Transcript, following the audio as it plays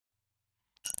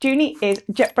Junie is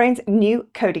JetBrains' new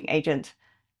coding agent,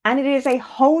 and it is a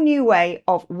whole new way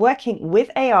of working with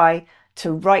AI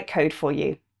to write code for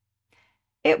you.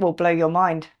 It will blow your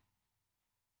mind.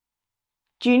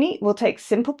 Junie will take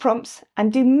simple prompts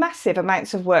and do massive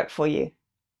amounts of work for you.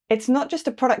 It's not just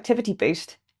a productivity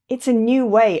boost, it's a new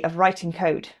way of writing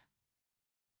code.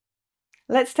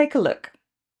 Let's take a look.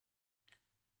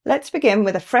 Let's begin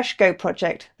with a fresh Go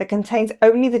project that contains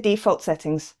only the default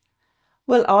settings.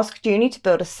 We'll ask Junie to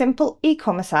build a simple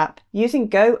e-commerce app using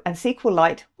Go and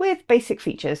SQLite with basic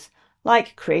features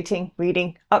like creating,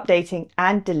 reading, updating,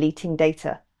 and deleting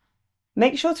data.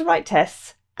 Make sure to write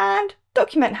tests and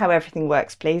document how everything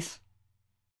works, please.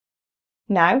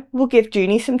 Now we'll give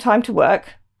Junie some time to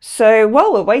work. So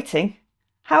while we're waiting,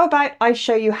 how about I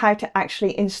show you how to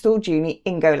actually install Junie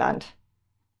in GoLand?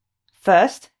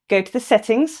 First, go to the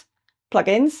Settings,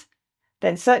 Plugins,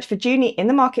 then search for Junie in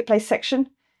the Marketplace section,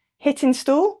 hit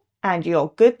Install, and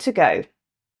you're good to go.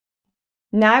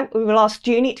 Now we will ask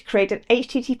Junie to create an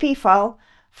HTTP file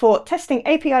for testing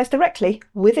APIs directly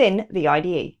within the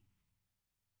IDE.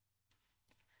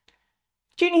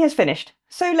 Junie has finished,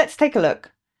 so let's take a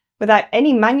look. Without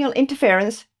any manual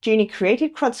interference, Junie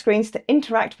created CRUD screens to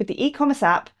interact with the e-commerce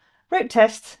app, wrote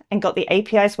tests, and got the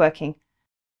APIs working.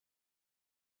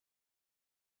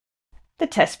 The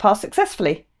test passed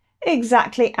successfully,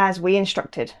 exactly as we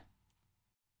instructed.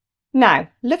 Now,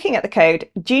 looking at the code,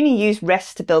 Junie used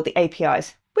REST to build the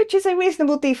APIs, which is a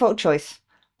reasonable default choice,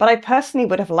 but I personally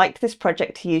would have liked this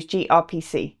project to use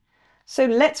gRPC. So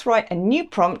let's write a new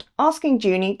prompt asking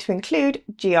Junie to include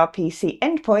gRPC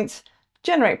endpoints,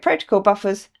 generate protocol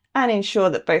buffers, and ensure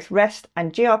that both REST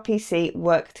and gRPC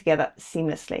work together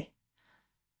seamlessly.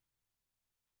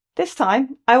 This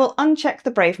time, I will uncheck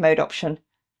the Brave Mode option.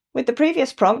 With the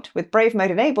previous prompt, with Brave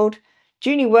Mode enabled,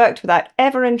 Junie worked without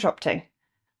ever interrupting.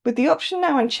 With the option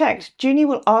now unchecked, Junie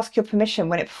will ask your permission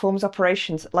when it performs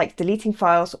operations like deleting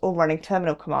files or running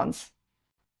terminal commands.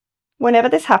 Whenever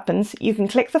this happens, you can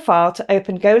click the file to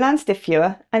open GoLand's diff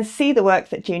viewer and see the work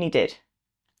that Junie did.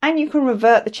 And you can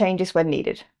revert the changes when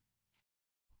needed.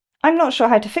 I'm not sure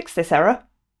how to fix this error.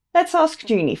 Let's ask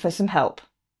Junie for some help.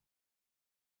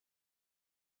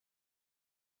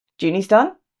 Junie's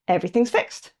done. Everything's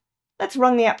fixed. Let's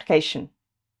run the application.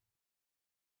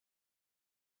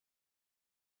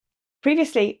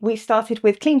 Previously, we started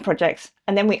with clean projects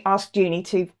and then we asked Junie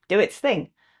to do its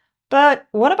thing. But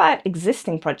what about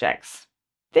existing projects?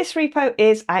 This repo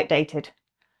is outdated,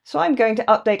 so I'm going to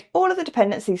update all of the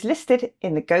dependencies listed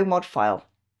in the Go mod file.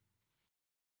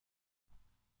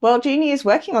 While Junie is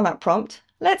working on that prompt,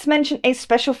 let's mention a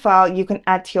special file you can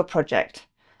add to your project.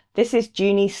 This is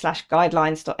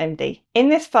junie/guidelines.md. In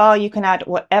this file, you can add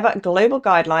whatever global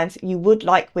guidelines you would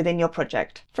like within your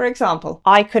project. For example,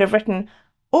 I could have written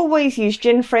always use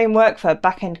Gin framework for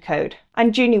backend code,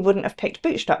 and Junie wouldn't have picked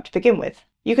Bootstrap to begin with.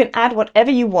 You can add whatever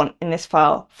you want in this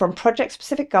file, from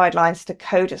project-specific guidelines to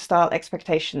code style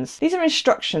expectations. These are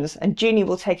instructions and Junie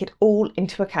will take it all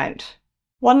into account.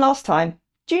 One last time,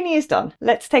 Junie is done.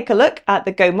 Let's take a look at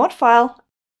the Go mod file,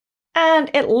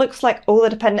 and it looks like all the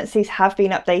dependencies have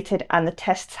been updated and the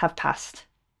tests have passed.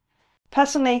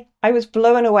 Personally, I was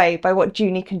blown away by what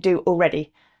Junie can do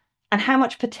already, and how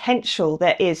much potential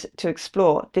there is to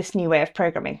explore this new way of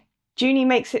programming. Junie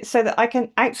makes it so that I can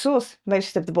outsource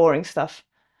most of the boring stuff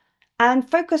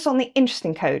and focus on the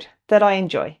interesting code that I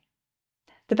enjoy.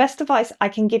 The best advice I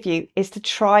can give you is to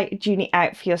try Junie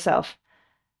out for yourself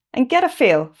and get a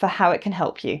feel for how it can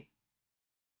help you.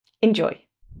 Enjoy.